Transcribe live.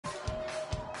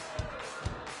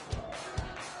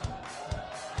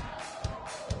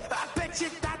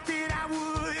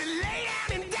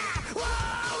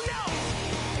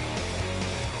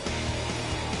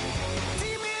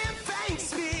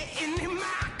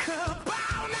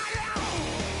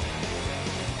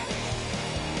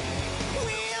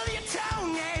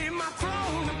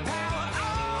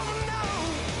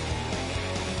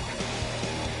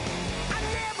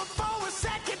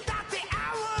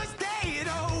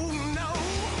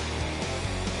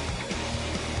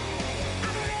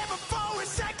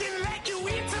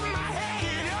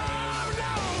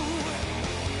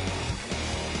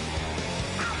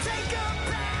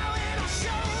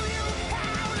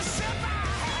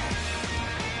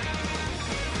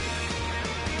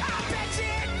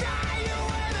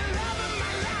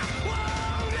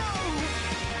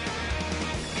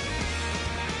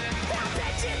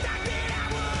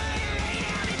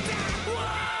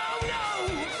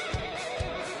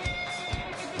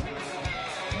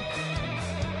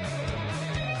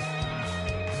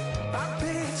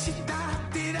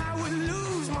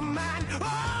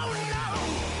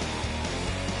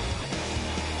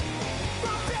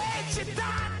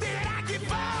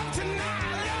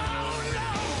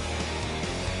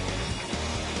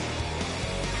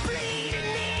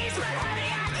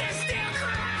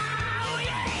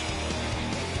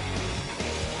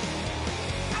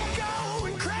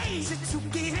to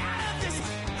get out of this.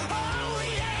 Oh,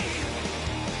 yeah.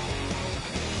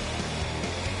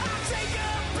 I'll take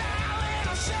a bow and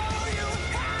I'll show you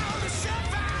how to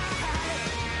survive.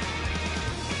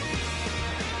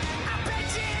 I bet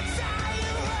you inside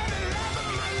you were the love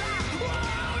of my life.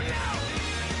 Oh, no.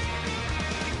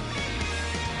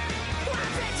 I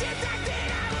bet you thought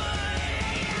that I would lay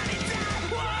down and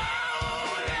die.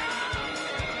 Whoa, no.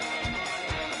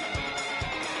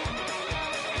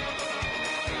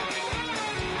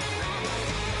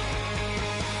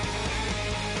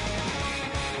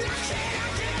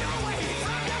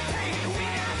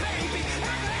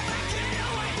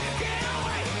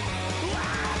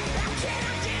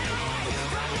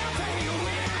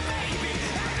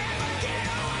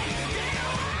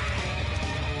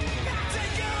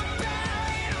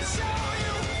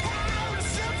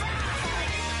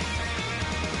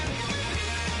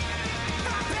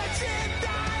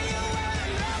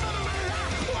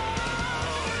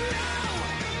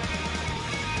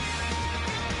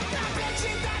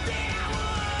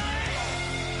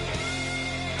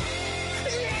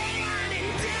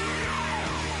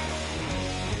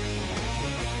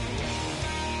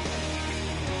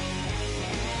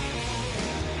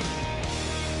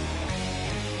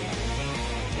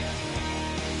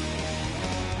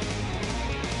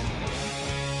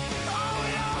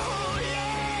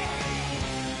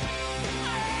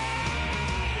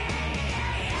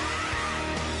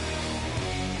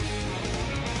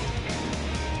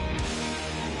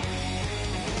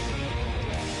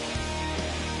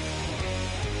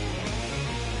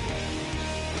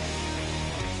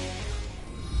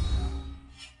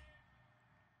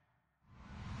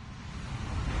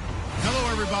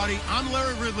 I'm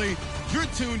Larry Ridley. You're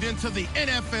tuned into the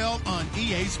NFL on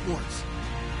EA Sports.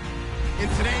 In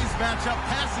today's matchup,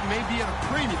 passing may be at a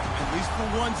premium, at least for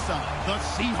one side. The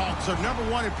Seahawks are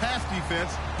 #1 in pass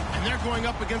defense, and they're going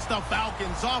up against the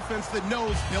Falcons offense that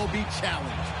knows they'll be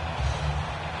challenged.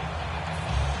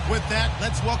 With that,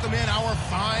 let's welcome in our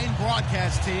fine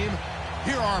broadcast team.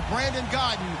 Here are Brandon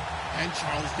Godden and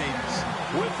Charles Davis.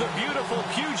 With the beautiful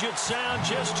Puget Sound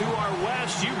just to our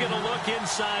west, you get a look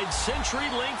inside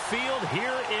CenturyLink Field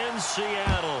here in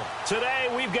Seattle. Today,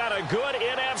 we've got a good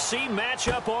NFC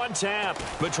matchup on tap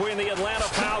between the Atlanta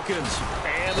Falcons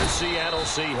and the Seattle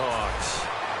Seahawks.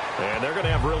 And they're going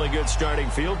to have really good starting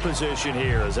field position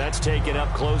here as that's taken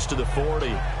up close to the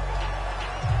 40.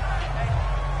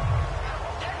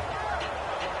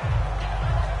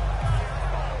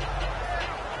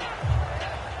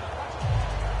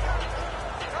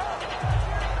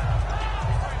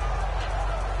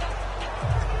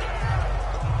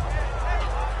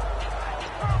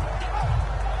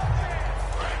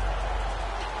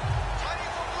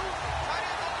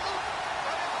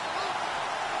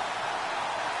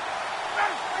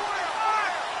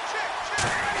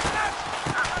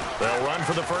 They'll run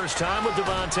for the first time with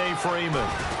Devontae Freeman.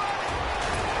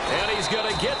 And he's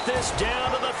going to get this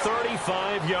down to the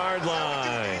 35-yard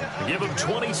line. Give him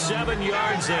 27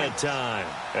 yards that time.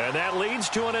 And that leads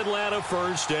to an Atlanta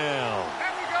first down.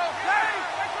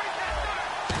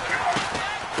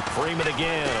 Freeman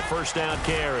again, a first down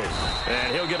carry.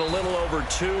 And he'll get a little over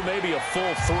 2, maybe a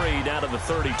full 3 down to the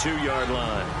 32-yard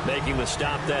line. Making the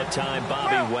stop that time,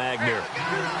 Bobby Wagner.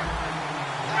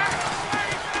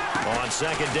 On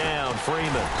second down, Freeman.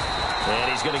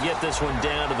 And he's going to get this one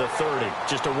down to the 30.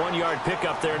 Just a 1-yard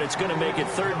pickup there, and it's going to make it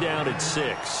third down at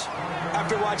 6.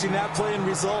 After watching that play and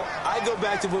result, I go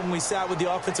back to when we sat with the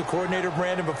offensive coordinator,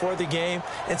 Brandon, before the game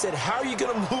and said, how are you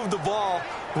going to move the ball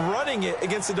running it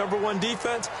against the #1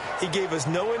 defense? He gave us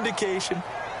no indication,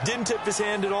 didn't tip his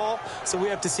hand at all, so we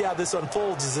have to see how this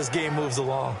unfolds as this game moves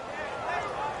along.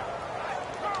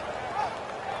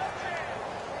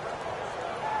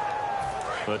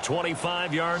 The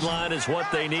 25-yard line is what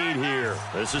they need here.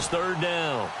 This is third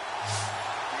down.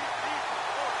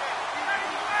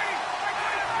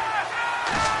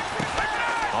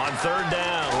 On third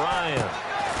down, Ryan.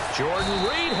 Jordan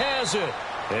Reed has it.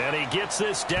 And he gets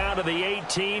this down to the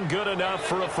 18. Good enough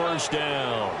for a first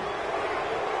down.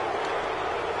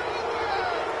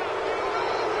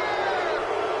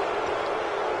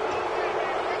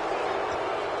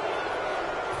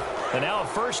 And now a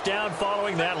first down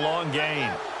following that long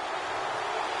gain.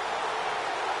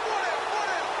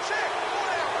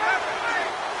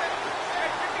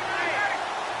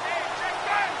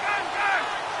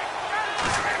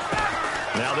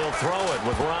 Now they'll throw it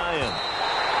with Ryan.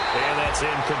 And that's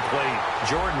incomplete.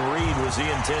 Jordan Reed was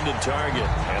the intended target.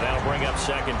 And that'll bring up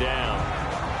second down.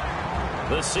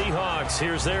 The Seahawks,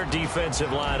 here's their defensive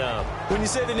lineup. When you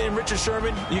say the name Richard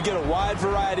Sherman, you get a wide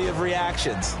variety of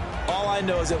reactions. All I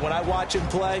know is that when I watch him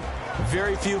play,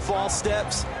 Very few false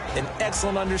steps, an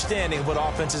excellent understanding of what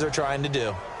offenses are trying to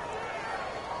do.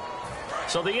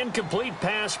 So the incomplete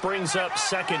pass brings up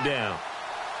second down.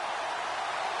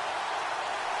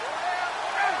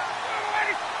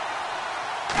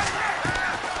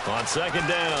 On second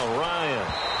down, Ryan.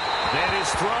 And his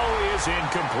throw is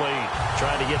incomplete.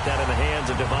 Trying to get that in the hands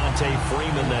of Devontae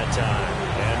Freeman that time.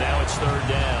 And now it's third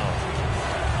down.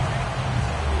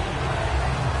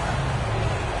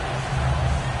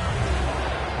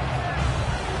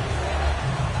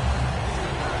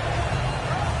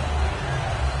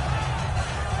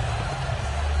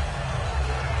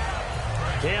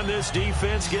 Can this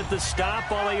defense get the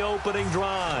stop on the opening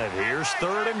drive? Here's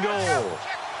third and goal.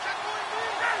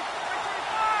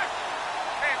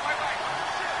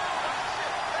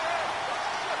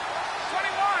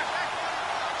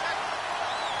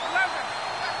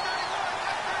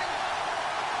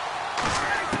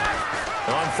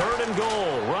 On third and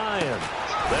goal, Ryan.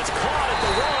 That's caught at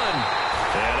the one.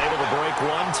 And able to break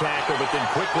one tackle, but then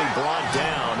quickly brought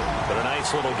down. But a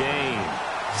nice little gain.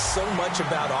 So much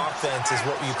about offense is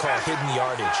what you call hidden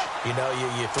yardage. You know,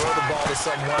 you throw the ball to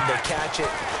someone, they catch it,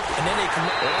 and then they come.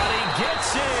 And he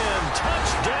gets in.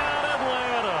 Touchdown,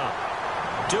 Atlanta.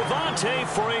 Devontae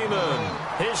Freeman.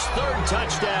 His third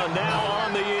touchdown now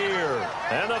on the year.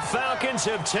 And the Falcons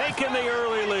have taken the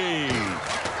early lead.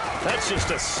 That's just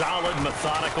a solid,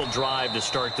 methodical drive to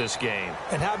start this game.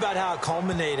 And how about how it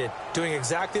culminated? Doing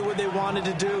exactly what they wanted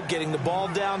to do, getting the ball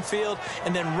downfield,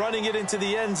 and then running it into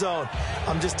the end zone.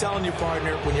 I'm just telling you,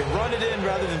 partner, when you run it in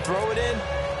rather than throw it in,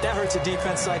 that hurts a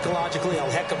defense psychologically a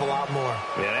heck of a lot more.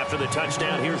 And after the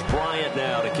touchdown, here's Bryant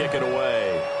now to kick it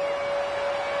away.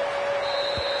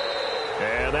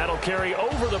 And that'll carry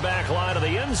over the back line of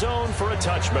the end zone for a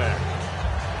touchback.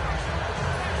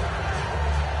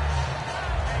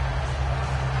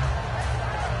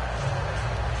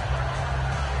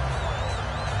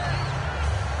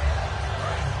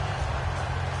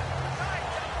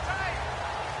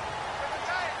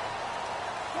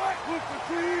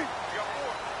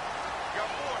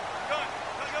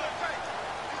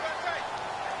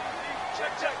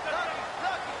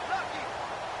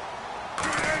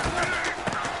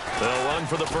 They'll run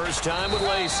for the first time with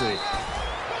Lacey.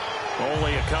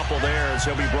 Only a couple there as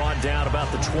he'll be brought down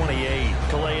about the 28.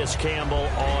 Calais Campbell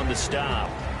on the stop.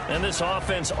 And this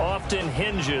offense often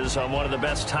hinges on one of the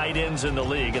best tight ends in the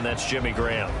league, and that's Jimmy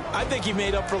Graham. I think he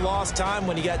made up for lost time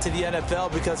when he got to the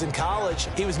NFL because in college,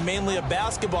 he was mainly a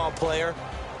basketball player,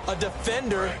 a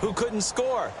defender who couldn't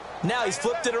score. Now he's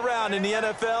flipped it around in the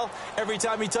NFL. Every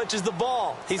time he touches the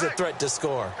ball, he's a threat to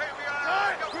score.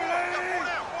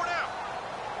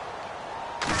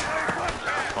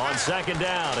 On second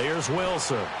down, here's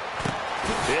Wilson.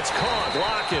 It's caught,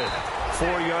 Lockett.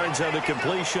 4 yards on the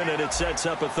completion, and it sets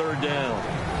up a third down.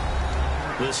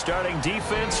 The starting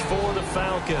defense for the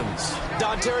Falcons.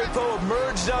 Dontari Poe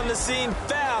emerged on the scene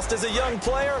fast as a young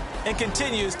player and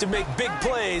continues to make big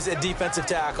plays at defensive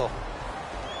tackle.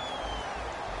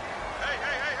 Hey.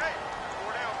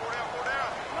 4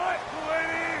 down.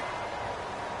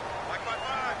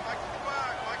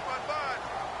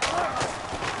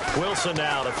 Wilson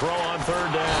now to throw on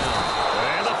third down.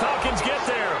 And the Falcons get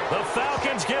there. The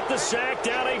Falcons get the sack.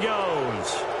 Down he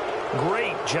goes.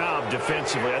 Great job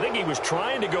defensively. I think he was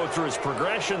trying to go through his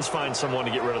progressions, find someone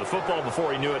to get rid of the football.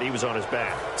 Before he knew it, he was on his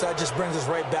back. So that just brings us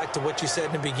right back to what you said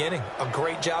in the beginning. A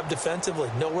great job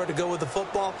defensively. Nowhere to go with the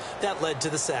football. That led to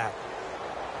the sack.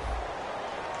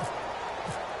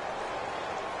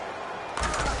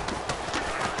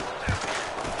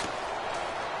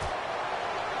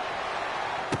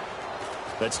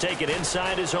 Let's take it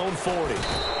inside his own 40.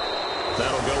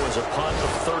 That'll go as a punt of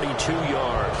 32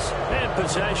 yards. And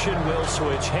possession will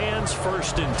switch hands,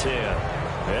 1st and 10.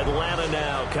 Atlanta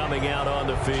now coming out on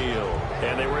the field.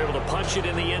 And they were able to punch it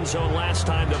in the end zone last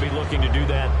time. They'll be looking to do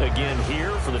that again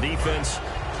here for the defense.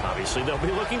 Obviously, they'll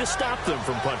be looking to stop them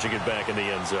from punching it back in the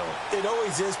end zone. It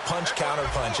always is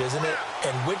punch-counter-punch, isn't it?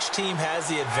 And which team has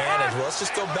the advantage? Well, let's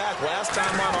just go back. Last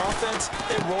time on offense,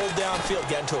 they rolled downfield,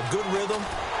 got into a good rhythm.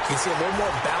 You can see a little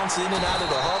more bounce in and out of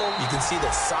the huddle. You can see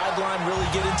the sideline really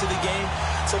get into the game.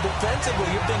 So defensively,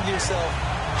 you're thinking to yourself,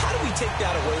 how do we take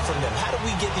that away from them? How do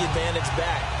we get the advantage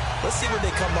back? Let's see what they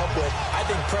come up with. I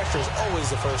think pressure is always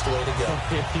the first way to go.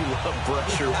 You love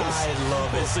pressure. I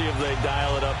love it. We'll see if they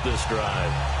dial it up this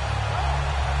drive.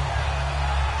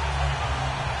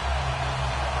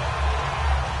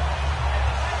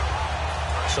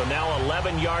 So now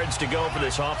 11 yards to go for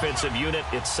this offensive unit.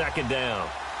 It's second down.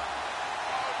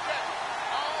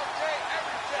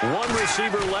 One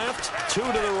receiver left, 2 to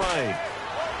the right.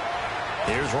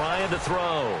 Here's Ryan to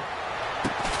throw.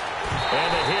 And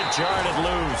the hit jarred it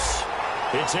loose.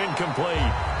 It's incomplete.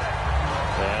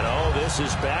 And, oh, this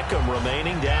is Beckham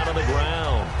remaining down on the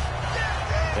ground.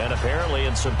 And apparently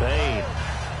in some pain.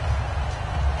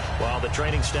 While the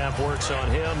training staff works on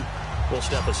him, we'll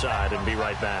step aside and be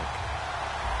right back.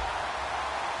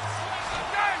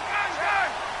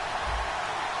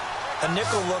 A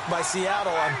nickel look by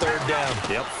Seattle on third down.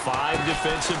 Yep, 5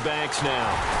 defensive backs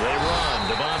now. They run.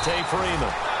 Devontae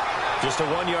Freeman. Just a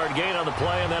 1-yard gain on the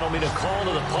play, and that'll mean a call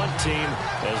to the punt team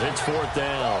as it's 4th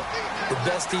down. The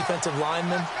best defensive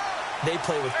linemen, they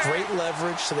play with great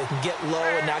leverage so they can get low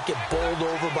and not get bowled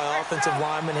over by offensive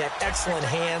linemen. They have excellent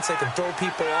hands. They can throw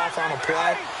people off on a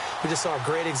play. We just saw a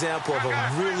great example of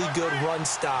a really good run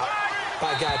stop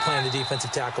by a guy playing the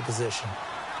defensive tackle position.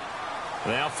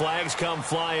 Now flags come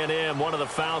flying in. One of the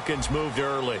Falcons moved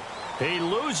early. He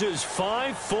loses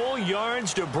 5 full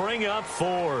yards to bring up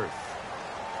 4th.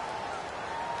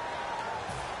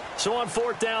 So on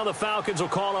 4th down, the Falcons will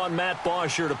call on Matt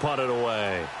Bosher to punt it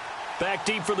away. Back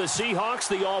deep for the Seahawks,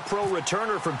 the all-pro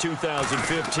returner from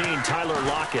 2015, Tyler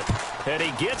Lockett. And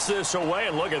he gets this away,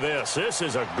 and look at this. This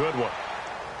is a good one.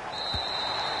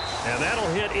 And that'll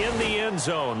hit in the end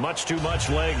zone. Much too much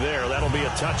leg there. That'll be a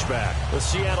touchback. The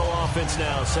Seattle offense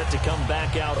now set to come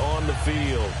back out on the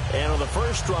field. And on the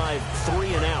first drive,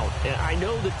 3 and out. And I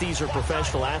know that these are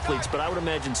professional athletes, but I would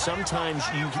imagine sometimes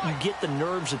you get the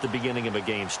nerves at the beginning of a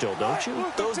game still, don't you?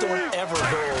 Those don't ever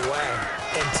go away.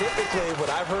 And typically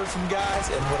what I've heard from guys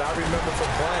and what I remember from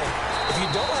playing, if you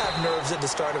don't have nerves at the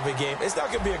start of a game, it's not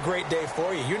going to be a great day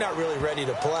for you. You're not really ready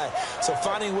to play. So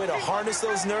finding a way to harness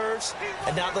those nerves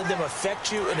and not let them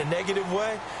affect you in a negative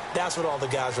way, that's what all the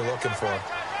guys are looking for.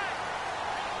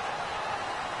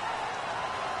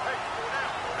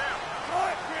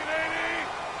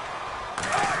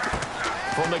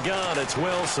 From the gun, it's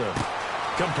Wilson.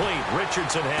 Complete.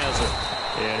 Richardson has it.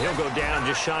 And he'll go down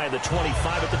just shy of the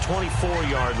 25 at the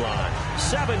 24-yard line.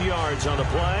 7 yards on the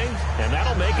play, and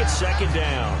that'll make it 2nd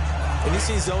down. When you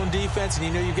see zone defense and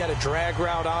you know you've got a drag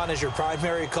route on as your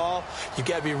primary call, you've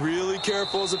got to be really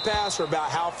careful as a passer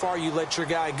about how far you let your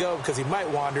guy go because he might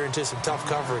wander into some tough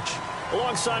coverage.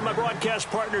 Alongside my broadcast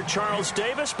partner, Charles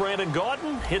Davis, Brandon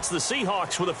Gaudin hits the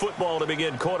Seahawks with a football to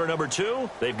begin quarter number 2.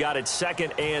 They've got it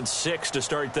 2nd and 6 to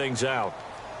start things out.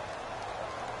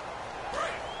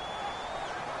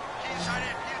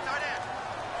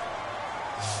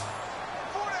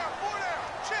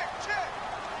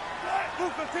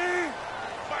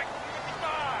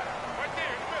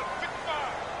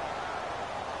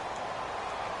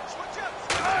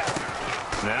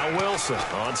 Now Wilson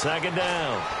on 2nd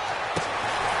down.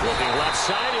 Looking left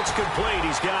side, it's complete.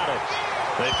 He's got it.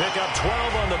 They pick up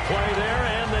 12 on the play there,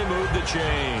 and they move the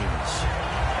chains.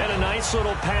 And a nice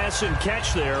little pass and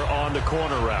catch there on the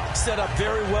corner route. Set up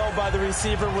very well by the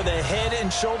receiver with a head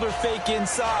and shoulder fake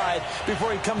inside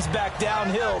before he comes back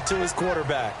downhill to his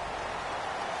quarterback.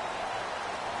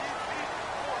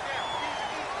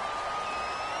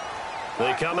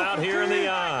 They come out here in the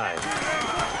eye.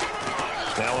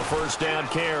 Now a 1st down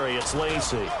carry. It's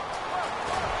Lacy.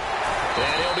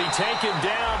 And he'll be taken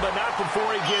down, but not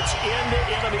before he gets into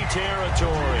enemy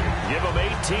territory. Give him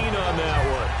 18 on that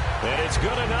one. And it's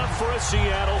good enough for a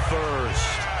Seattle first.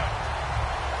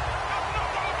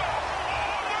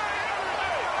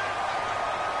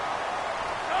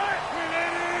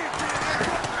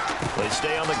 They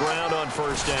stay on the ground on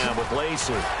 1st down with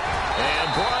Lacy. And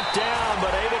brought down,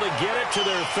 but able to get it to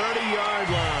their 30-yard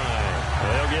line.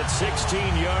 They'll get 16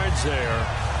 yards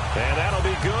there. And that'll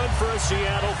be good for a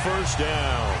Seattle 1st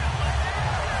down.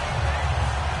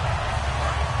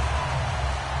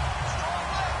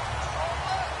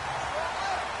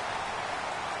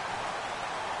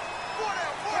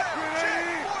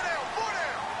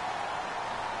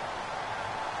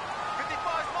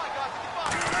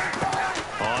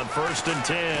 On 1st and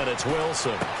 10, it's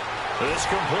Wilson. This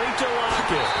complete to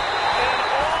Lockett. And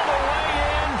all the way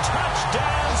in,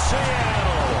 touchdown Seattle.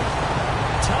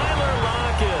 Tyler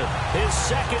Lockett, his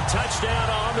 2nd touchdown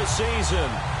on the season.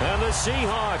 And the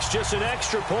Seahawks just an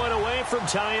extra point away from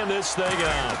tying this thing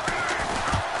up.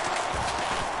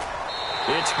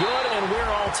 It's good, and we're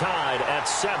all tied at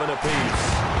 7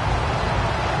 apiece.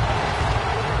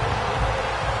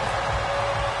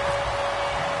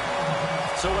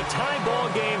 So a tie ball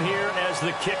game here as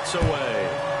the kick's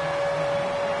away.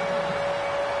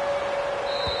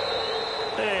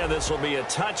 And this will be a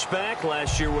touchback.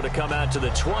 Last year would have come out to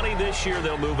the 20. This year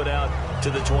they'll move it out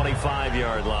to the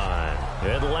 25-yard line.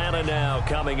 Atlanta now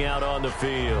coming out on the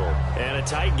field. And a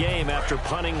tight game after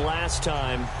punting last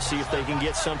time. See if they can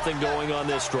get something going on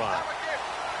this drive.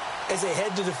 As they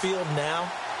head to the field now,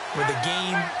 with the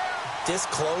game this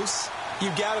close,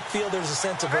 You've got to feel there's a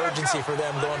sense of urgency for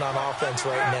them going on offense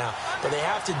right now. But they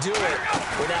have to do it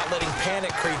without letting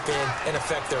panic creep in and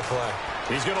affect their play.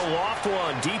 He's going to loft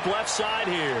one deep left side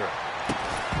here.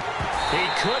 He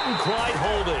couldn't quite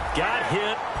hold it. Got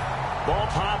hit. Ball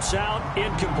pops out.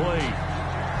 Incomplete.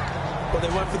 Well, they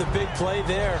went for the big play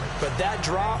there, but that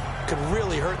drop could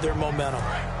really hurt their momentum.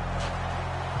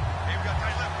 Hey, we got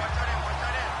tight left, one tight end, one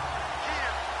tight end. Key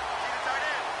him. Key the tight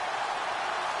end.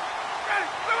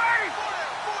 Ready, ready.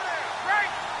 Four there.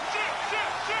 Right. Shit.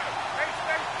 Hey,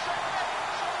 ready. Show me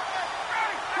that.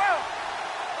 Ready. 12.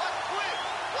 Watch quick.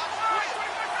 Watch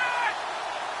quick.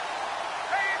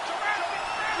 Hey, it's a man.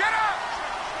 Get up.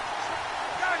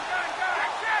 Gun.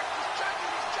 Check.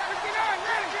 He's checking.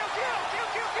 Ready. Kill.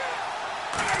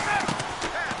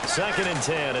 Second and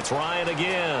 10. It's Ryan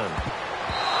again.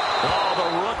 Oh, the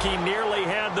rookie nearly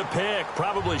had the pick.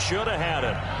 Probably should have had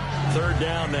it. Third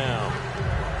down now.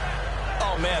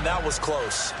 Oh, man, that was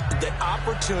close. The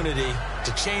opportunity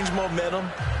to change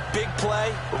momentum, big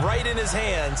play, right in his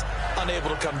hands, unable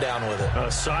to come down with it.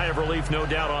 A sigh of relief, no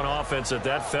doubt, on offense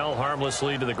that fell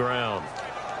harmlessly to the ground.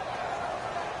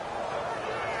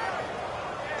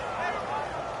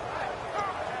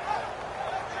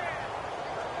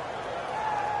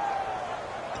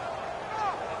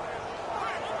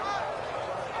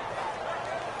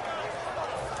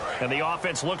 And the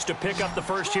offense looks to pick up the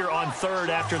first here on third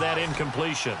after that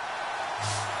incompletion.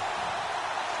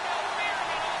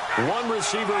 One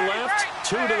receiver left,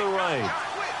 two to the right.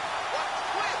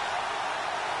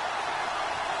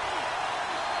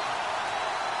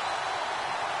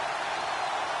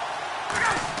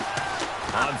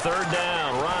 On third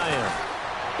down, Ryan.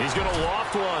 He's going to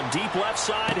loft one deep left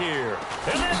side here.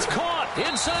 And it's caught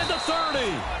inside the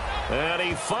 30. And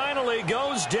he finally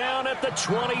goes down at the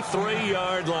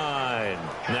 23-yard line.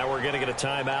 Now we're going to get a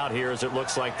timeout here as it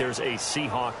looks like there's a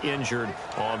Seahawk injured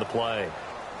on the play.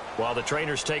 While the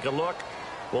trainers take a look,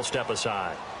 we'll step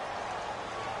aside.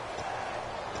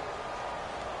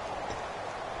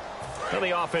 And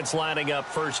the offense lining up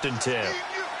first and 10.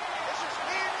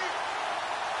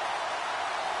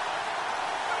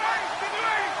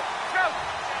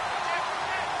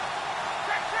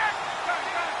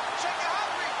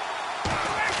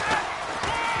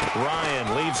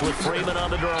 Ryan leads with Freeman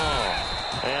on the draw.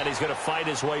 And he's going to fight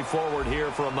his way forward here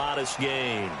for a modest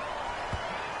gain.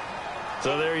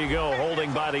 So there you go,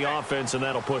 holding by the offense, and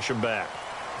that'll push him back.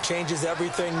 Changes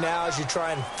everything now as you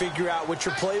try and figure out what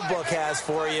your playbook has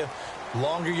for you.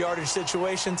 Longer yardage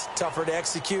situations, tougher to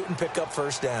execute and pick up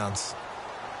first downs.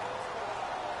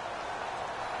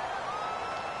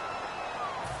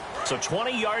 So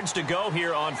 20 yards to go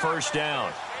here on first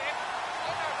down.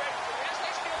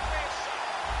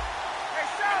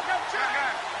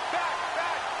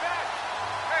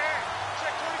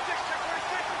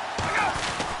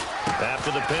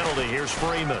 After the penalty, here's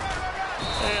Freeman.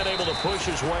 And able to push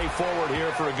his way forward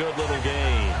here for a good little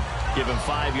gain. Give him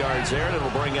 5 yards there, and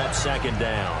it'll bring up second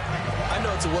down. I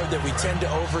know it's a word that we tend to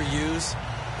overuse,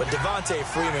 but Devontae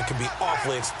Freeman can be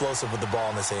awfully explosive with the ball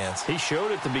in his hands. He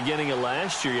showed at the beginning of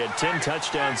last year. He had 10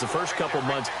 touchdowns the first couple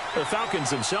months. The Falcons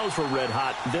themselves were red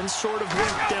hot, then sort of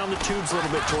went down the tubes a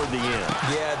little bit toward the end.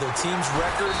 Yeah, their team's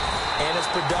record and his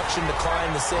production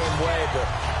declined the same way, but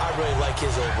I really like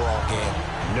his overall game.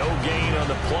 No gain on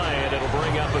the play, and it'll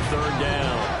bring up a third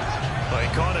down. Well, he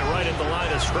caught it right at the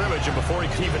line of scrimmage, and before he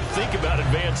could even think about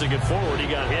advancing it forward, he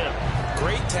got hit.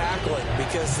 Great tackling,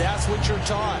 because that's what you're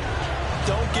taught.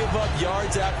 Don't give up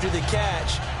yards after the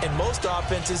catch, and most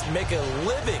offenses make a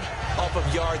living off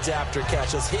of yards after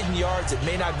catch. Those hidden yards that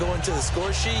may not go into the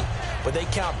score sheet, but they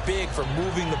count big for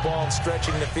moving the ball and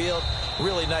stretching the field.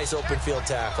 Really nice open field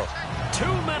tackle. 2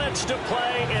 minutes to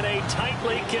play in a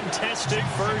tightly contested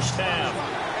first half.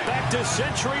 Back to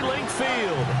CenturyLink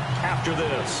Field after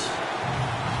this.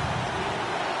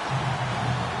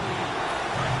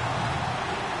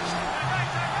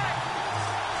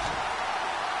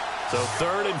 So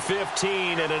 3rd and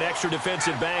 15 and an extra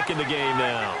defensive back in the game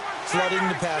now. Flooding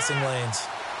the passing lanes.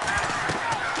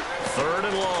 3rd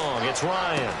and long. It's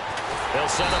Ryan. They'll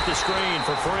set up the screen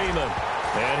for Freeman.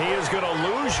 And he is going to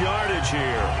lose yardage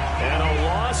here. And a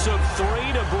loss of 3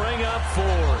 to bring up 4.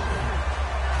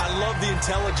 I love the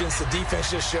intelligence the defense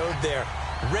just showed there.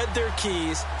 Read their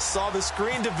keys, saw the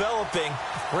screen developing,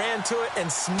 ran to it,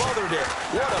 and smothered it.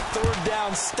 What a third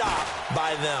down stop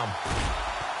by them.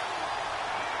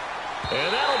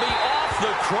 And that'll be off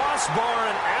the crossbar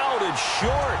and out. It's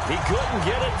short. He couldn't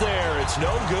get it there. It's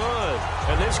no good.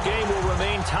 And this game will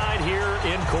remain tied here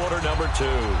in quarter number 2.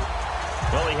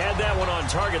 Well, he had that one on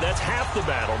target. That's half the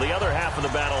battle. The other half of the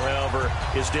battle, however,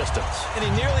 is distance. And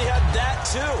he nearly had that,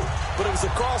 too. But it was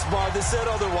the crossbar that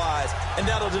said otherwise. And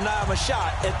that'll deny him a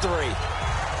shot at 3.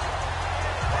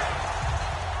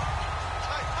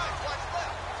 Tight, watch left.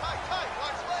 Tight,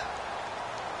 watch left.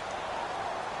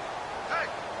 Hey.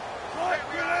 We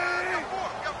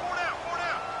got 4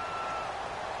 now.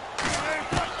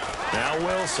 Now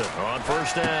Wilson on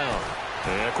first down.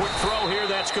 And a quick throw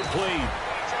here. That's complete.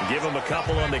 Give him a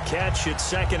couple on the catch.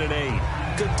 It's 2nd and 8.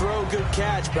 Good throw, good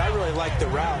catch, but I really like the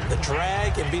route. The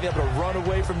drag and being able to run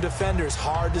away from defenders.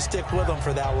 Hard to stick with them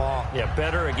for that long. Yeah,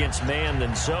 better against man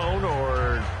than zone,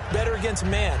 or? Better against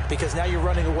man, because now you're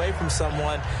running away from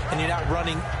someone and you're not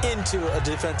running into a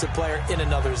defensive player in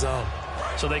another zone.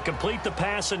 So they complete the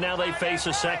pass, and now they face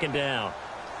a 2nd down.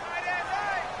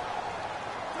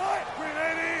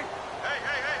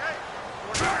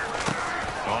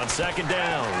 On 2nd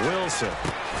down, Wilson.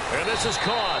 And this is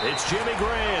caught. It's Jimmy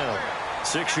Graham.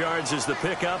 6 yards is the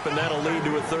pickup, and that'll lead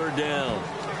to a 3rd down.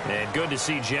 And good to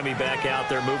see Jimmy back out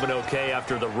there moving okay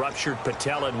after the ruptured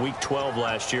patella in Week 12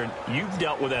 last year. You've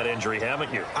dealt with that injury,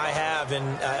 haven't you? I have,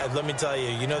 and let me tell you,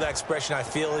 you know that expression, I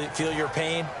feel your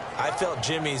pain? I felt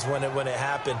Jimmy's when it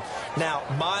happened. Now,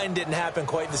 mine didn't happen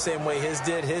quite the same way his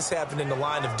did. His happened in the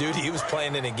line of duty. He was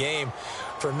playing in a game.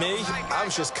 For me, I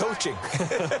was just coaching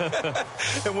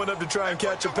and went up to try and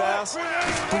catch a pass.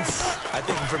 Oof. I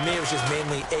think for me, it was just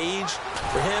mainly age.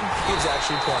 For him, he was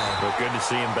actually playing. But good to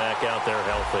see him back out there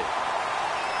healthy.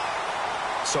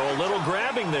 So a little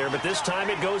grabbing there, but this time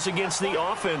it goes against the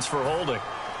offense for holding.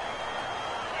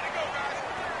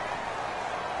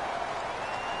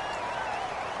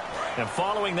 And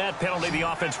following that penalty, the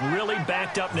offense really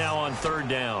backed up now on 3rd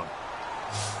down.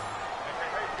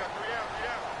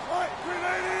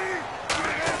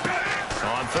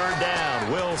 On 3rd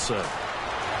down, Wilson. And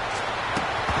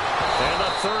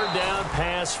the 3rd down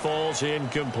pass falls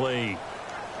incomplete.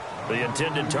 The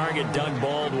intended target, Doug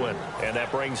Baldwin, and that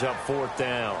brings up 4th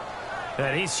down.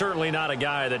 And he's certainly not a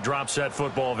guy that drops that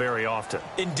football very often.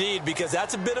 Indeed, because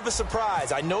that's a bit of a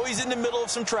surprise. I know he's in the middle of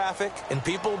some traffic and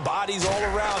people, bodies all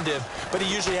around him, but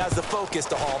he usually has the focus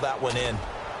to haul that one in.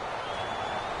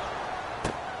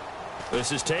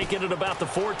 This is taken at about the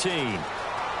 14.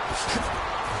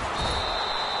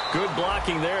 Good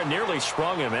blocking there, nearly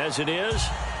sprung him. As it is,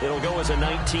 it'll go as a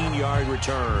 19-yard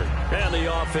return. And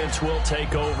the offense will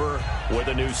take over with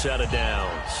a new set of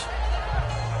downs.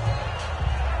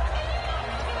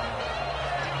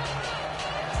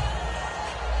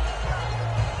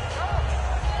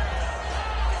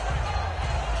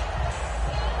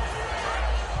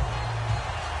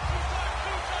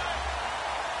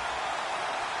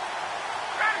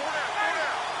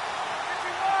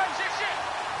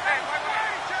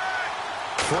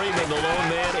 Freeman, the lone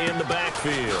man in the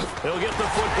backfield. He'll get the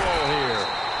football here.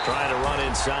 Trying to run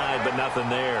inside, but nothing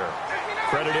there.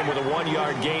 Credit him with a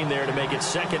 1-yard gain there to make it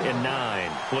 2nd and 9.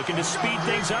 Looking to speed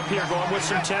things up here, going with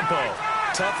some tempo.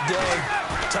 Tough day,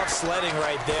 tough sledding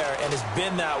right there, and it's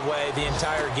been that way the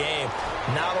entire game.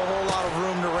 Not a whole lot of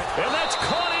room to run. And that's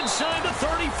caught inside the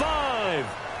 35.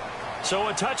 So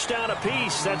a touchdown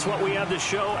apiece. That's what we have to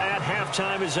show at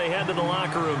halftime as they head to the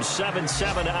locker room.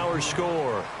 7-7 our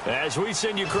score. As we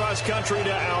send you cross country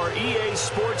to our EA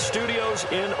Sports Studios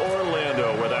in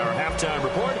Orlando with our halftime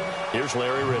report. Here's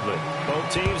Larry Ridley.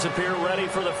 Both teams appear ready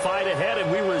for the fight ahead,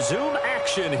 and we resume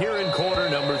action here in quarter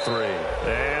number 3.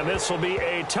 And this will be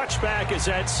a touchback as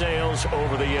that sails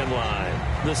over the end line.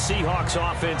 The Seahawks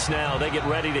offense now, they get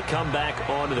ready to come back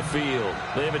onto the field.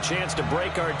 They have a chance to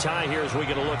break our tie here as we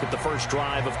get a look at the first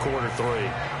drive of quarter 3.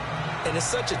 And it's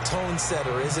such a tone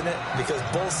setter, isn't it? Because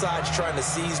both sides trying to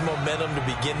seize momentum to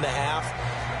begin the half.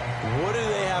 What do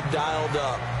they have dialed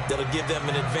up that'll give them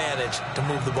an advantage to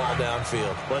move the ball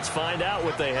downfield? Let's find out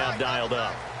what they have dialed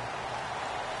up.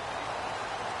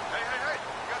 Hey.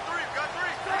 Got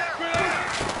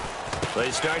 3.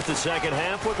 They start the second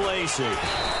half with Lacey.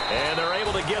 And they're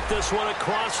able to get this one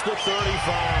across the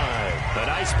 35. A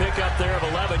nice pickup there of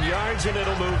 11 yards, and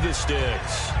it'll move the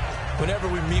sticks. Whenever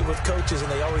we meet with coaches and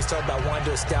they always talk about wanting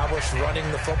to establish running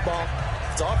the football,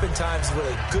 it's oftentimes with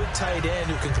a good tight end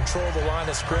who can control the line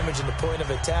of scrimmage and the point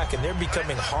of attack, and they're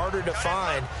becoming harder to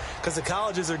find because the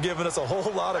colleges are giving us a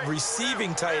whole lot of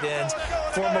receiving tight ends,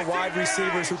 former wide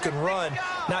receivers who can run,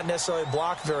 not necessarily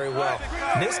block very well.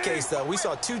 In this case, though, we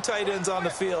saw 2 tight ends on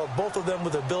the field, both of them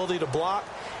with the ability to block,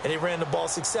 and they ran the ball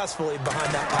successfully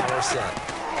behind that power set.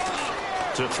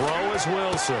 To throw is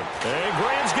Wilson. And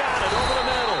Graham's got it over the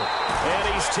middle.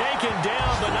 And he's taken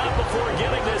down, but not before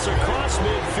getting this across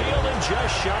midfield and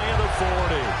just shy of the 40.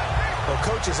 Well,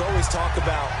 coaches always talk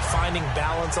about finding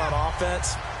balance on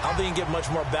offense. I don't think you can get much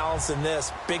more balance than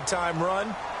this. Big-time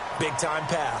run, big-time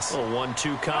pass. A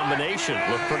 1-2 combination.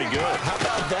 Looked pretty good. How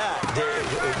about that?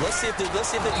 Let's see if they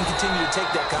can continue to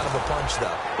take that kind of a punch,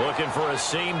 though. Looking for a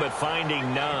seam, but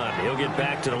finding none. He'll get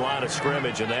back to the line of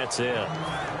scrimmage, and that's it.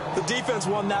 The defense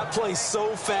won that play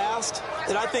so fast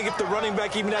that I think if the running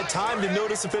back even had time to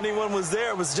notice if anyone was there,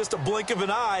 it was just a blink of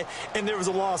an eye, and there was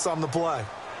a loss on the play.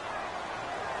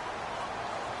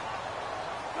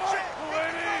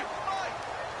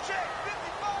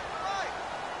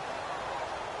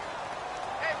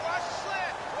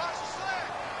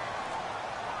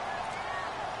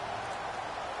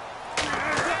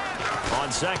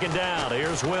 On second down,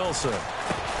 here's Wilson.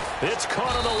 It's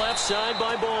caught on the left side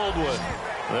by Baldwin.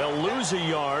 They'll lose a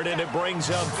yard, and it brings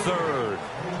up third.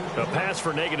 A pass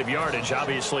for negative yardage,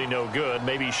 obviously no good.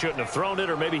 Maybe he shouldn't have thrown it,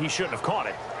 or maybe he shouldn't have caught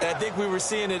it. I think we were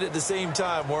seeing it at the same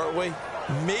time, weren't we?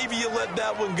 Maybe you let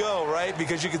that one go, right?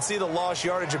 Because you can see the lost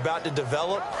yardage about to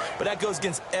develop. But that goes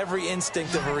against every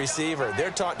instinct of a receiver.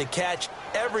 They're taught to catch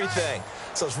everything.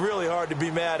 So it's really hard to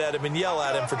be mad at him and yell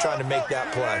at him for trying to make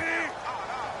that play.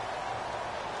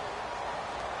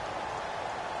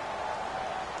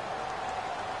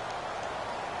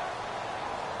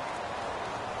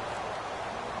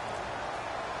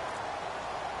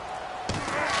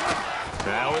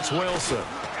 Now it's Wilson.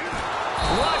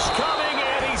 Rush coming,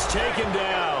 and he's taken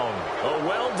down. A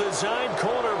well-designed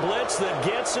corner blitz that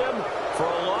gets him for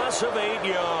a loss of 8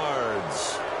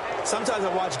 yards. Sometimes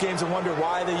I watch games and wonder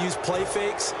why they use play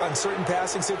fakes on certain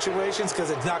passing situations,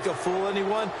 because it's not going to fool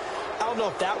anyone. I don't know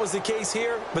if that was the case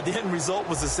here, but the end result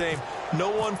was the same. No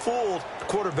one fooled. The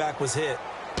quarterback was hit.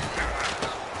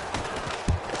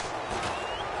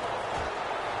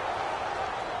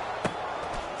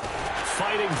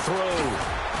 Fighting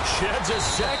through. Sheds a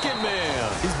second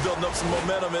man. He's building up some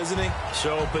momentum, isn't he?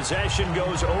 So possession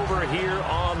goes over here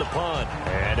on the punt.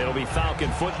 And it'll be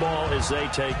Falcon football as they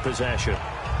take possession.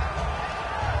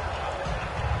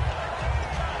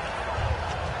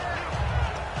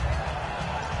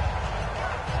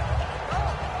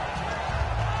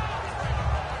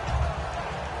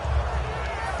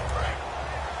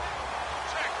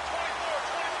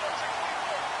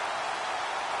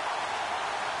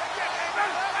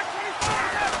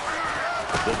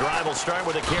 The drive will start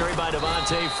with a carry by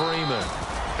Devontae Freeman.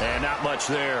 And not much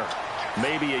there.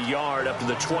 Maybe a yard up to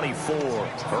the 24.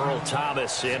 Earl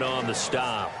Thomas in on the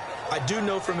stop. I do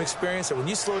know from experience that when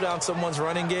you slow down someone's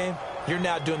running game, you're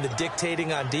now doing the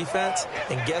dictating on defense.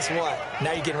 And guess what?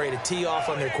 Now you're getting ready to tee off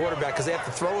on their quarterback because they have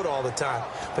to throw it all the time.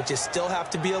 But you still have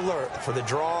to be alert for the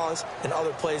draws and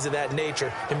other plays of that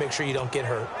nature to make sure you don't get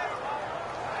hurt.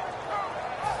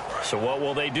 So what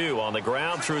will they do? On the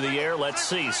ground, through the air? Let's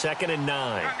see. 2nd and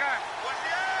 9.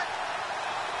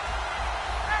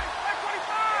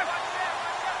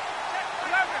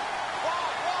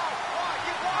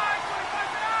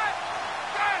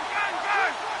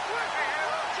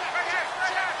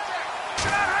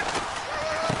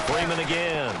 Freeman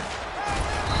again.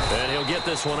 And he'll get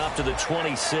this one up to the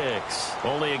 26.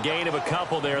 Only a gain of a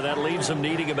couple there. That leaves him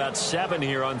needing about 7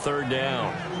 here on 3rd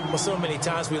down. Well, so many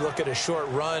times we look at a short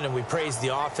run and we praise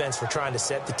the offense for trying to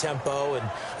set the tempo and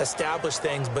establish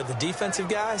things. But the defensive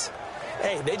guys,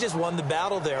 hey, they just won the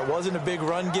battle there. It wasn't a big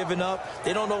run given up.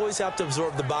 They don't always have to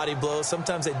absorb the body blows.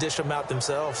 Sometimes they dish them out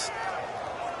themselves.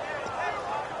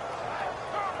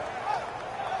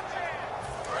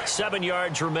 7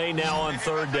 yards remain now on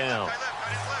 3rd down.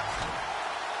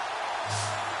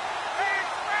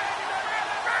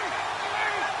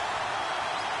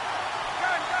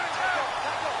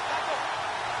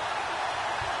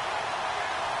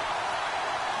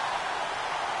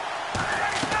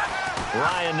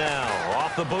 Ryan now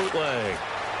off the bootleg.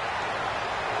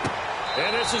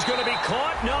 And this is going to be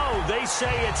caught. No, they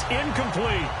say it's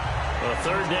incomplete. A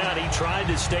 3rd down, he tried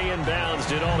to stay in bounds,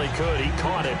 did all he could. He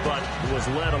caught it, but was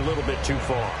led a little bit too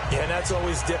far. Yeah, and that's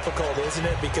always difficult, isn't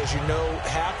it? Because you know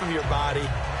half of your body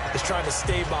is trying to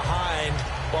stay behind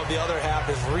while the other half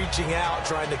is reaching out,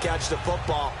 trying to catch the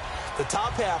football. The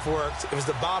top half worked. It was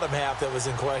the bottom half that was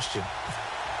in question.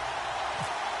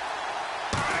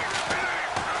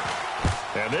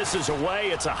 And this is away.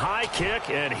 It's a high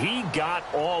kick, and he got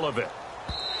all of it.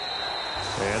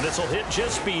 And this will hit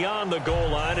just beyond the goal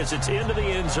line as it's into the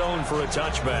end zone for a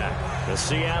touchback. The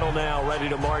Seattle now ready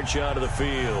to march out of the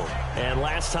field. And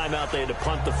last time out, they had to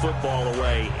punt the football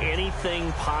away.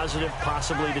 Anything positive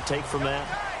possibly to take from that?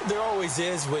 There always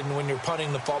is when you're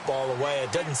punting the football away.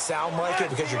 It doesn't sound like it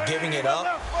because you're giving it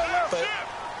up, but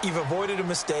you've avoided a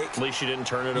mistake. At least you didn't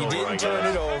turn it over. You didn't turn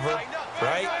it over,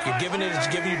 right? You're giving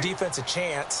your defense a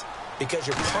chance. because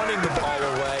you're punting the ball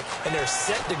away and they're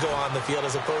set to go on the field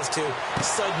as opposed to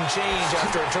sudden change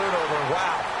after a turnover. And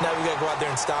wow, now we got to go out there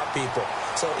and stop people.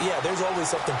 So, yeah, there's always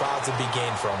something positive to be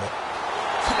gained from it.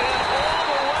 And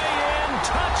all the way in,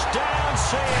 touchdown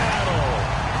Seattle.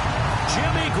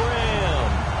 Jimmy Graham,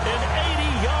 an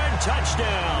 80-yard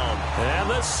touchdown. And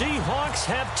the Seahawks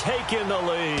have taken the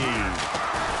lead.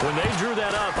 When they drew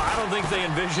that up, I don't think they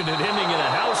envisioned it ending in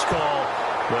a house call,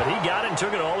 but he got it and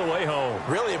took it all the way home.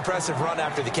 Really impressive run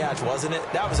after the catch, wasn't it?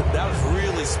 That was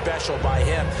really special by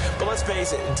him. But let's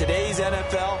face it, in today's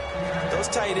NFL, those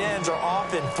tight ends are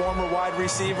often former wide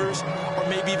receivers or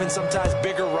maybe even sometimes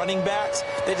bigger running backs.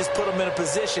 They just put them in a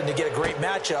position to get a great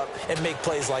matchup and make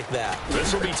plays like that.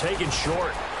 This will be taken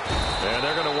short. And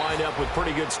they're going to wind up with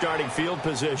pretty good starting field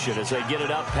position as they get it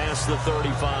up past the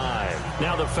 35.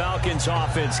 Now the Falcons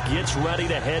offense gets ready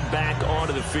to head back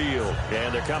onto the field.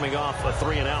 And they're coming off a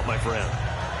 3-and-out, my friend.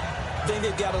 I think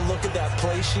they've got to look at that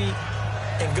play sheet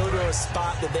and go to a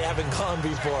spot that they haven't gone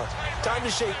before. Time to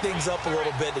shake things up a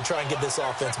little bit to try and get this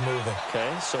offense moving.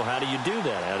 Okay, so how do you do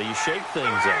that? How do you shake things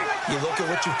up? You look at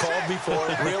what you've called before,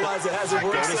 realize it hasn't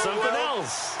worked Go to so something well,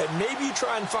 else. and maybe you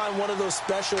try and find one of those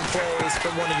special plays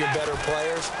from one of your better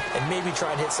players, and maybe try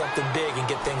and hit something big and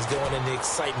get things going in the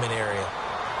excitement area.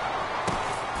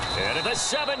 And at the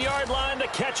 7-yard line, the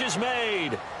catch is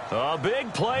made. A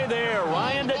big play there.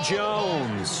 Ryan to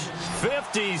Jones.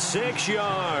 56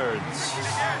 yards.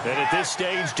 And at this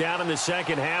stage, down in the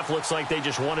second half, looks like they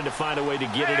just wanted to find a way to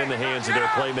get it in the hands of their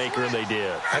playmaker, and they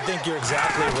did. I think you're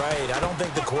exactly right. I don't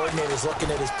think the coordinator's looking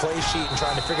at his play sheet and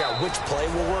trying to figure out which play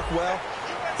will work well.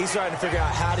 He's trying to figure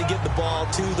out how to get the ball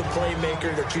to the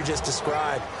playmaker that you just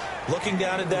described. Looking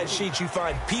down at that sheet, you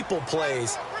find people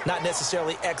plays, not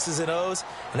necessarily X's and O's,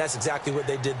 and that's exactly what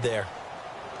they did there.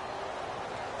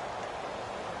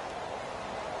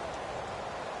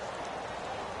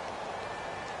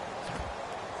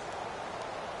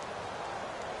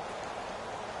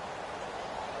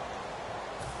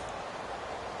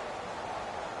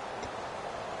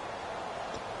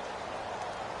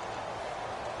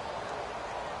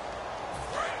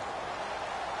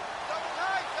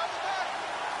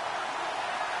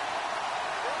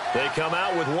 They come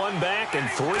out with one back and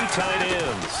 3 tight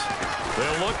ends.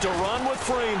 They'll look to run with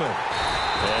Freeman.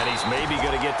 And he's maybe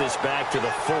going to get this back to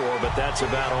the 4, but that's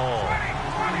about all.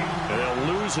 And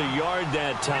they'll lose a yard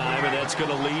that time, and that's going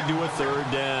to lead to a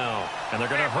 3rd down. And they're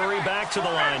going to hurry back to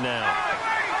the line now.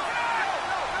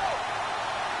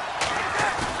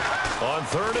 On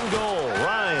 3rd and goal,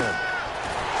 Ryan.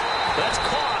 That's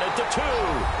caught at the 2.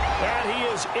 And he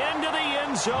is into the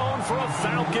end zone for a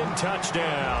Falcon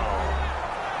touchdown.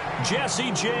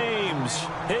 Jesse James,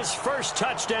 his first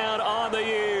touchdown on the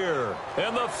year.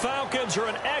 And the Falcons are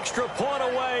an extra point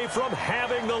away from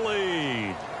having the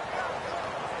lead.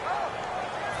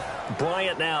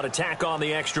 Bryant now to tack on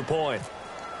the extra point.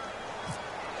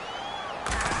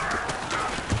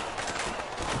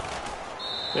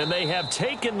 And they have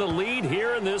taken the lead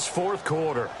here in this 4th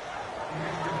quarter.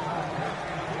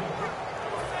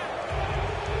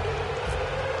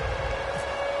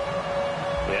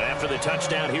 After the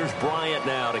touchdown, here's Bryant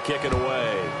now to kick it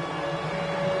away.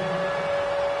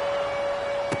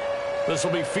 This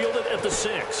will be fielded at the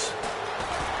 6.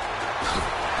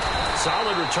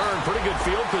 Solid return, pretty good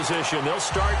field position. They'll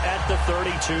start at the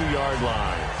 32-yard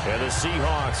line. And the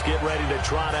Seahawks get ready to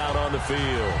trot out on the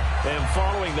field. And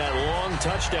following that long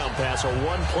touchdown pass, a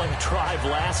one-play drive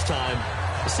last time,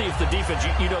 see if the defense,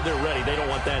 you know they're ready. They don't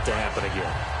want that to happen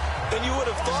again. And you would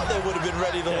have thought they would have been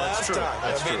ready the last time.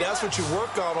 That's what you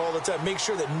work on all the time. Make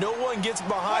sure that no one gets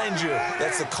behind you.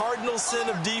 That's the cardinal sin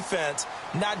of defense,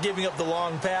 not giving up the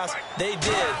long pass. They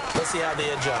did. Let's see how they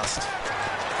adjust.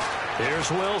 Here's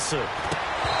Wilson.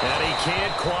 And he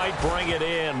can't quite bring it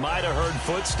in. Might have heard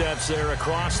footsteps there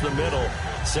across the middle.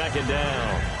 2nd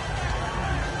down.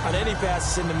 On any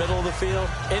passes in the middle of the field,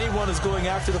 anyone who's going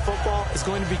after the football is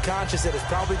going to be conscious that it's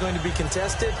probably going to be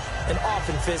contested and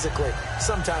often physically.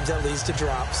 Sometimes that leads to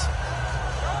drops.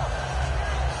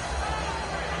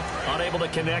 Unable to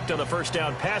connect on the first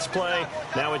down pass play.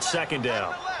 Now it's 2nd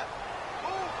down.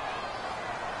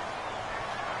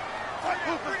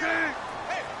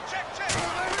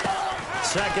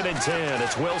 2nd and 10.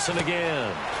 It's Wilson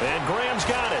again. And Graham's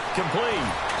got it. Complete.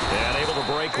 And able to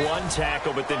break one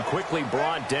tackle, but then quickly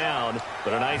brought down.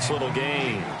 But a nice little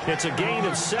gain. It's a gain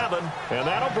of 7, and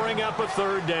that'll bring up a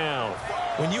 3rd down.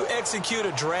 When you execute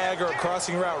a drag or a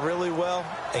crossing route really well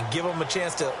and give them a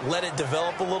chance to let it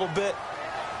develop a little bit,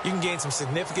 you can gain some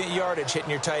significant yardage hitting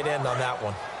your tight end on that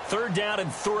one. 3rd down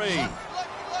and 3.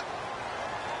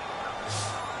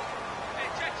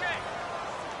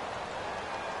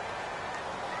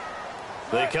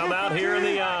 They come out here in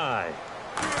the I.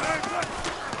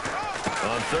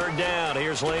 On third down,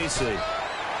 here's Lacey.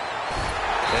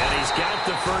 And he's got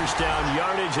the first down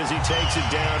yardage as he takes it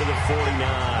down to the 49.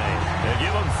 And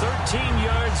give him 13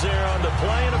 yards there on the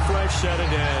play and a fresh set of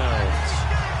downs.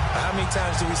 How many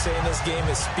times do we say in this game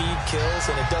that speed kills,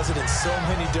 and it does it in so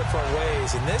many different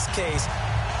ways? In this case,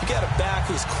 you got a back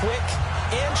who's quick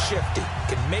and shifty,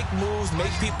 can make moves,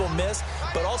 make people miss,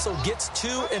 but also gets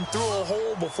to and through a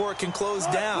hole before it can close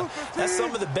down. That's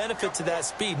some of the benefit to that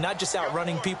speed, not just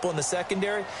outrunning people in the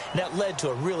secondary, and that led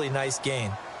to a really nice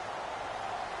gain.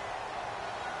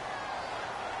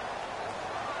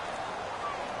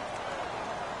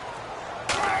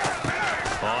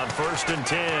 On 1st and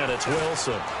 10, it's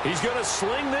Wilson. He's going to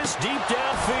sling this deep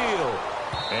downfield.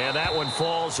 And that one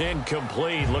falls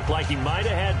incomplete. Looked like he might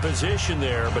have had position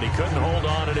there, but he couldn't hold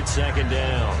on at second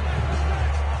down.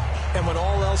 And when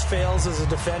all else fails as a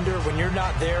defender, when you're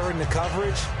not there in the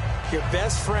coverage, your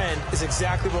best friend is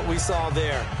exactly what we saw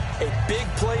there. A big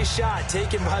play shot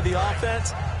taken by the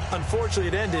offense. Unfortunately,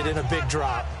 it ended in a big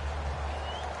drop.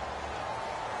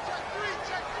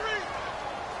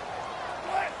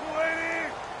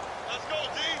 Let's go,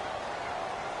 D.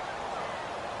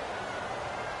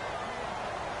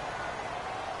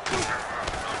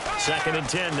 2nd and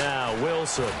 10 now,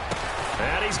 Wilson.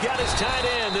 And he's got his tight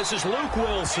end. This is Luke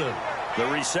Wilson. The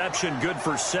reception good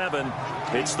for 7.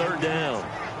 It's 3rd down.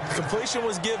 Completion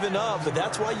was given up, but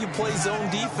that's why you play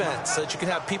zone defense, so that you can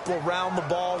have people around the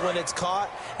ball when it's caught,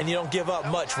 and you don't give up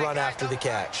much run after the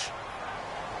catch.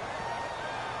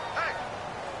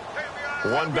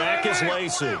 One back is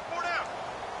Lacey. 14,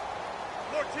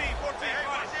 14. Hey,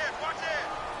 watch it, watch it.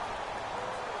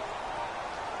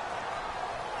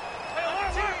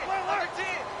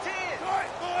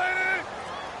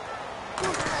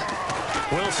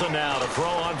 Wilson now to throw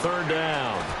on 3rd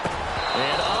down.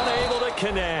 And unable to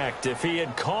connect. If he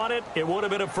had caught it, it would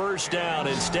have been a 1st down.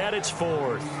 Instead, it's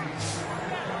 4th.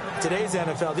 Today's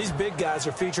NFL, these big guys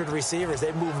are featured receivers.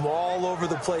 They move them all over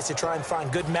the place to try and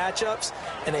find good matchups,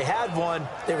 and they had one.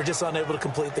 They were just unable to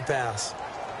complete the pass.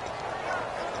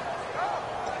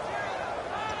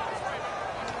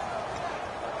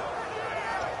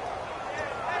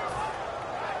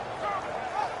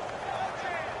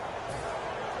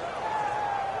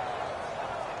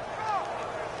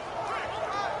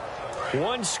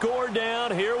 One score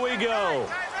down. Here we go.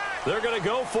 They're going to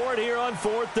go for it here on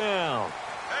 4th down.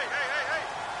 Hey.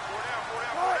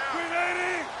 4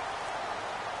 down.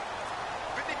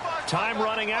 Time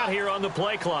running out here on the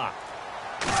play clock.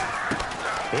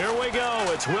 Here we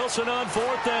go. It's Wilson on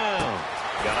 4th down.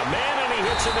 Got a man, and he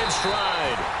hits him in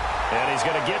stride. And he's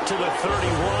going to get to the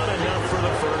 31, enough for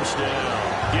the 1st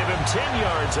down. Give him 10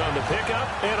 yards on the pickup,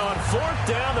 and on 4th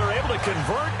down, they're able to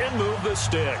convert and move the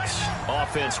sticks.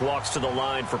 Offense walks to the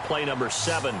line for play number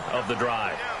 7 of the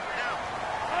drive.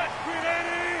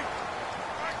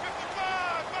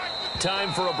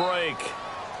 Time for a break.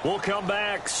 We'll come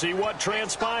back, see what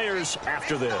transpires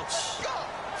after this.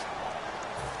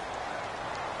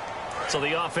 So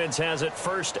the offense has it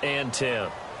 1st and 10.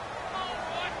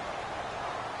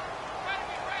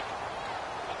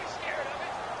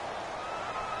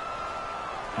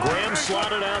 Graham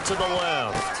slotted out to the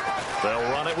left.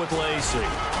 They'll run it with Lacey.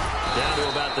 Down to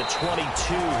about the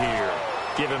 22 here.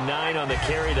 Give him 9 on the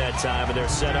carry that time, and they're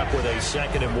set up with a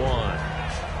 2nd and 1.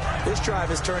 This drive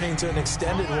is turning into an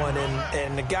extended one,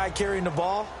 and the guy carrying the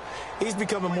ball, he's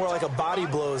becoming more like a body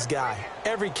blows guy.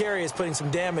 Every carry is putting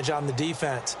some damage on the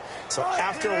defense. So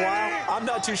after a while, I'm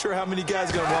not too sure how many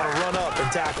guys are going to want to run up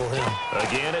and tackle him.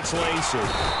 Again, it's Lacey.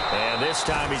 And this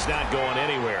time he's not going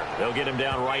anywhere. They'll get him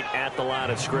down right at the line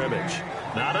of scrimmage.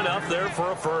 Not enough there for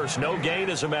a first. No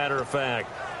gain, as a matter of fact.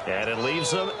 And it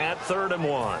leaves them at 3rd and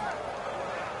 1.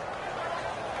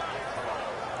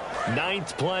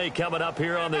 9th play coming up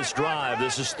here on this drive.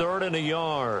 This is 3rd and a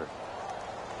yard.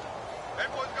 Hey,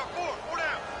 boys, got 4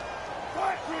 down.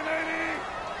 Mike 380.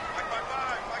 Mike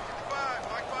 55, Mike 55,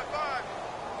 Mike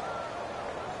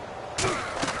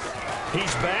 55.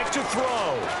 He's back to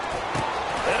throw.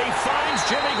 And he finds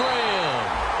Jimmy Graham.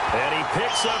 And he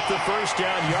picks up the 1st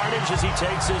down yardage as he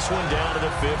takes this one down to the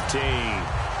 15.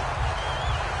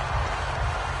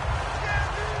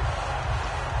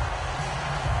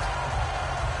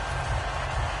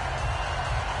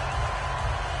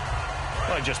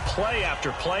 Just play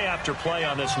after play after play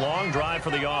on this long drive for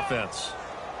the offense.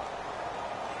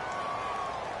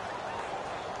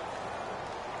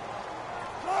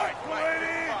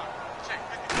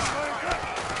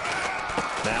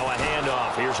 Now a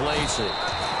handoff. Here's Lacey.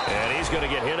 And he's going to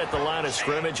get hit at the line of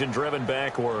scrimmage and driven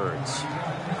backwards.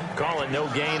 Call it no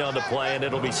gain on the play, and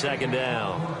it'll be 2nd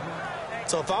down.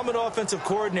 So if I'm an offensive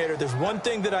coordinator, there's one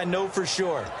thing that I know for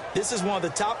sure. This is one of the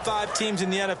top 5 teams in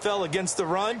the NFL against the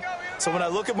run. So when I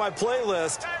look at my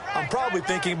playlist, I'm probably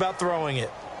thinking about throwing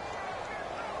it.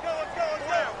 Let's go.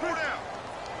 Pull down.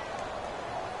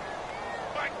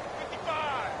 Mike, 55.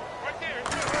 Right there.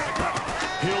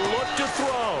 He'll look to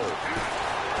throw.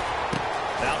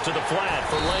 Out to the flat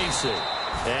for Lacey.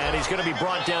 And he's going to be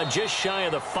brought down just shy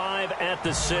of the 5 at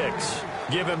the 6.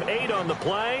 Give him 8 on the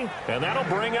play, and that'll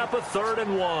bring up a 3rd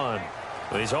and 1.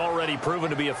 He's already proven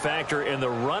to be a factor in the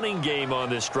running game on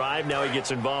this drive. Now he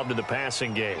gets involved in the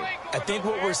passing game. I think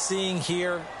what we're seeing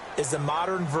here is the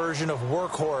modern version of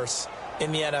workhorse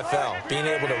in the NFL, being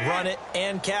able to run it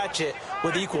and catch it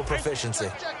with equal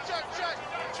proficiency. Check.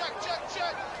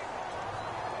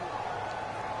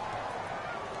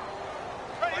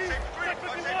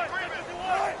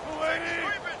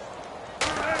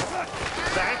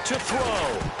 Back to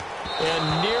throw.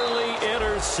 And nearly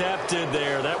intercepted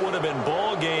there. That would have been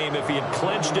ball game if he had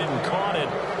clinched it and caught it.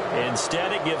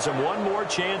 Instead, it gives him one more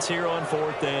chance here on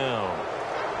 4th down.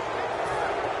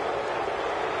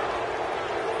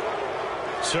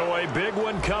 So a big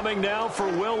one coming now for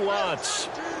Will Lutz.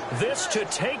 This to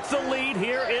take the lead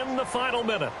here in the final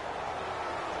minute.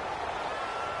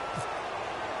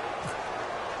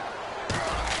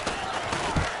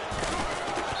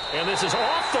 And this is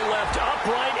off the left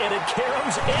upright, and it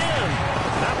caroms in.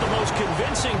 Not the most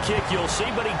convincing kick you'll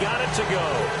see, but he got it to go.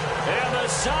 And the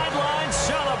sideline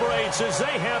celebrates as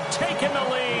they have taken the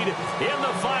lead in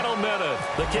the final minute.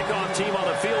 The kickoff team on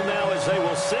the field now as they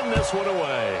will send this one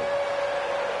away.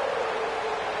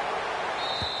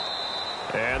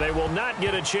 And they will not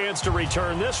get a chance to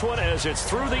return this one as it's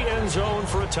through the end zone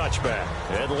for a touchback.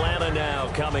 Atlanta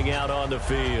now coming out on the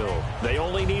field. They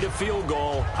only need a field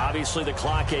goal. Obviously, the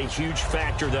clock a huge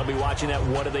factor. They'll be watching that.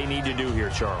 What do they need to do here,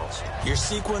 Charles? Your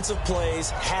sequence of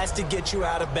plays has to get you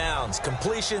out of bounds.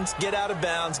 Completions, get out of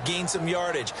bounds, gain some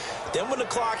yardage. Then when the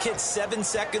clock hits 7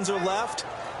 seconds or left,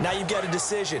 now you've got a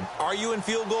decision. Are you in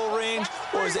field goal range,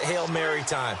 or is it Hail Mary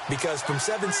time? Because from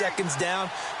 7 seconds down,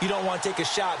 you don't want to take a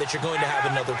shot that you're going to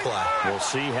have another play. We'll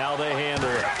see how they handle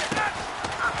it.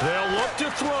 They'll look to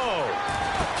throw.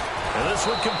 And this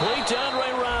would complete to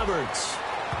Andre Roberts.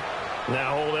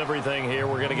 Now hold everything here.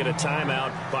 We're going to get a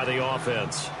timeout by the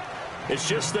offense. It's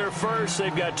just their first.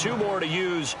 They've got 2 more to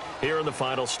use here in the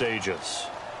final stages.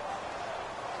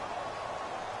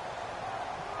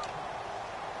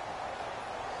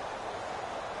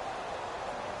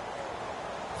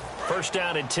 First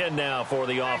down and 10 now for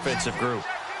the offensive group.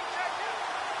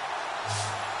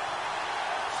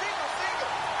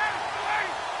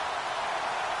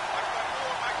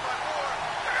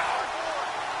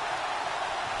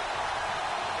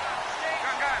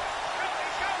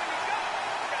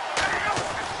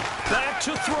 Back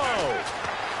to throw.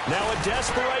 Now a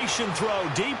desperation throw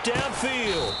deep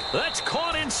downfield. That's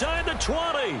caught inside the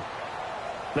 20.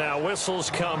 Now whistles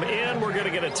come in. We're going to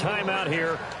get a timeout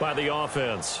here by the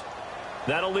offense.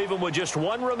 That'll leave them with just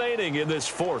 1 remaining in this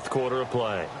 4th quarter of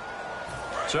play.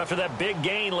 So after that big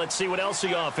gain, let's see what else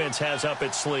the offense has up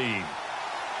its sleeve.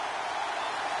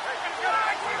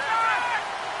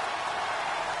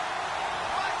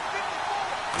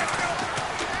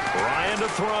 Ryan to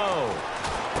throw.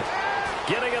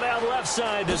 Getting it out left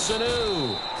side to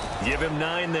Sanu. Give him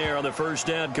 9 there on the first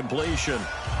down completion.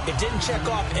 It didn't check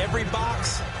off every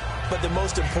box, but the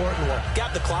most important one.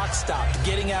 Got the clock stopped,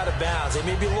 getting out of bounds. They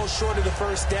may be a little short of the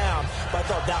first down, but I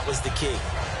thought that was the key.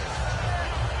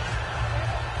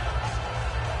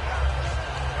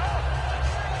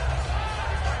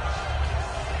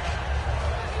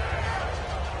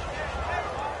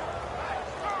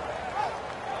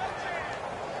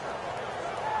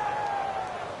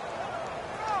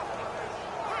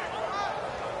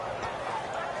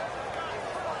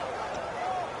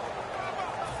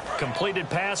 Completed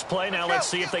pass play. Now let's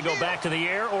see if they go back to the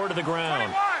air or to the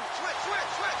ground.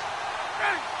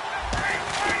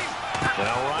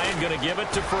 Now Ryan going to give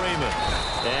it to Freeman.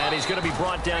 And he's going to be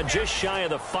brought down just shy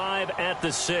of the 5 at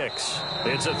the 6.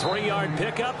 It's a 3-yard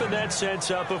pickup, and that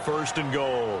sets up a 1st and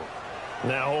goal.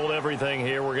 Now hold everything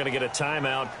here. We're going to get a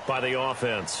timeout by the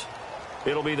offense.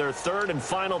 It'll be their 3rd and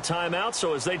final timeout,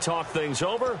 so as they talk things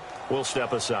over, we'll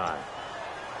step aside.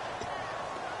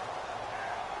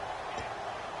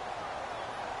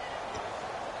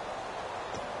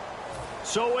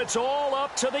 So it's all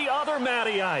up to the other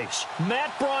Matty Ice.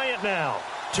 Matt Bryant now.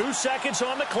 2 seconds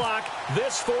on the clock.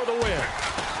 This for the win.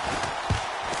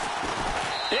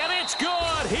 And it's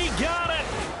good. He got it.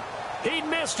 He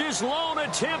missed his lone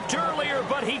attempt earlier,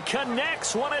 but he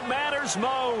connects when it matters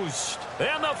most.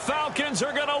 And the Falcons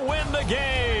are going to win the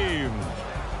game.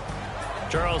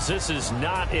 Charles, this is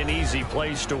not an easy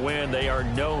place to win. They are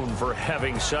known for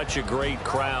having such a great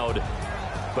crowd.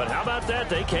 But how about that?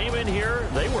 They came in here,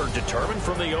 they were determined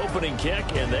from the opening kick,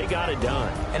 and they got it done.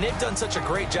 And they've done such a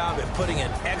great job at putting an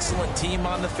excellent team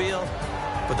on the field.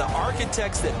 But the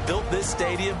architects that built this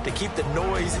stadium to keep the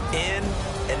noise in,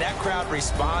 and that crowd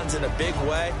responds in a big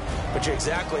way. But you're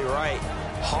exactly right.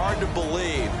 Hard to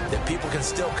believe that people can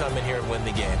still come in here and win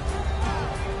the game.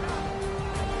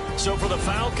 So for the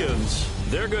Falcons,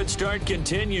 their good start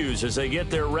continues as they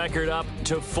get their record up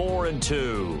to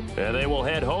 4-2. And they will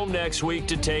head home next week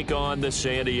to take on the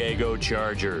San Diego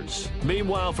Chargers.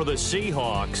 Meanwhile, for the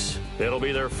Seahawks, it'll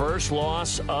be their first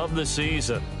loss of the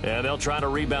season. And they'll try to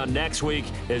rebound next week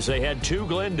as they head to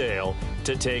Glendale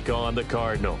to take on the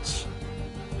Cardinals.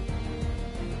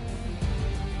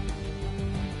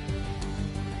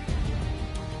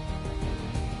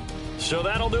 So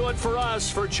that'll do it for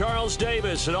us. For Charles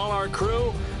Davis and all our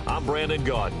crew, I'm Brandon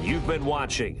Gaudin. You've been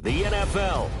watching the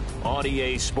NFL on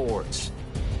EA Sports.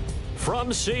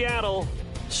 From Seattle,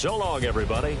 so long,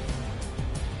 everybody.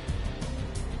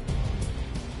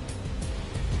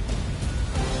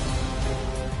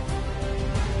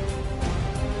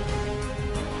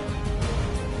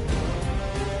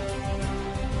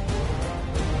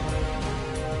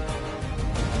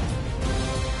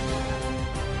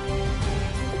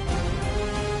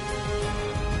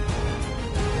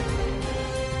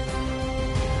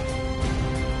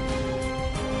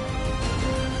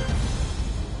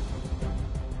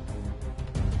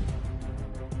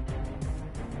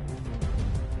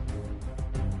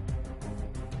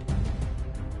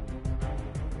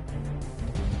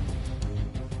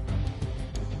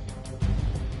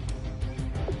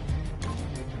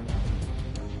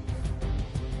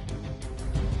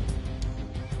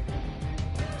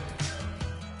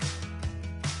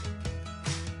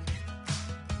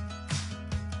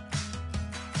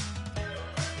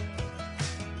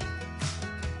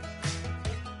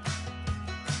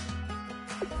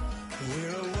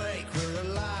 We're awake, we're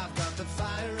alive, got the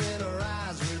fire in our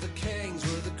eyes. We're the kings,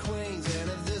 we're the queens, and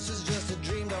if this is just a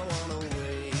dream, don't wanna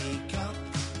wake up.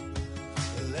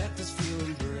 Let this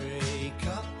feeling break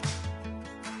up.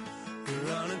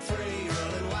 We're running free,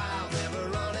 running wild, never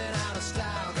running out of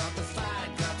style. Got the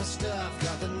fight, got the stuff,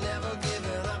 got the never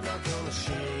giving up. Not gonna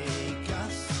shake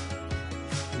us,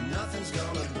 nothing's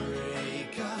gonna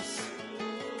break us.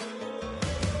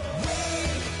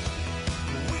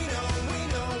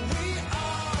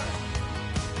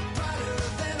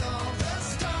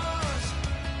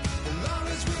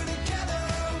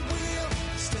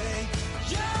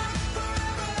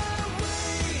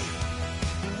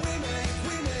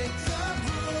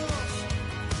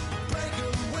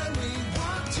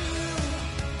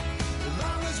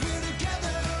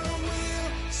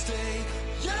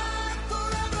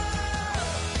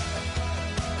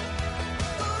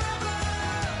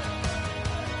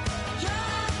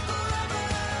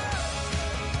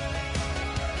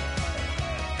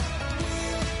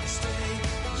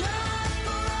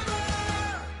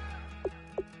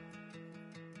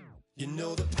 You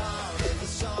know the power of the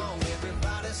song.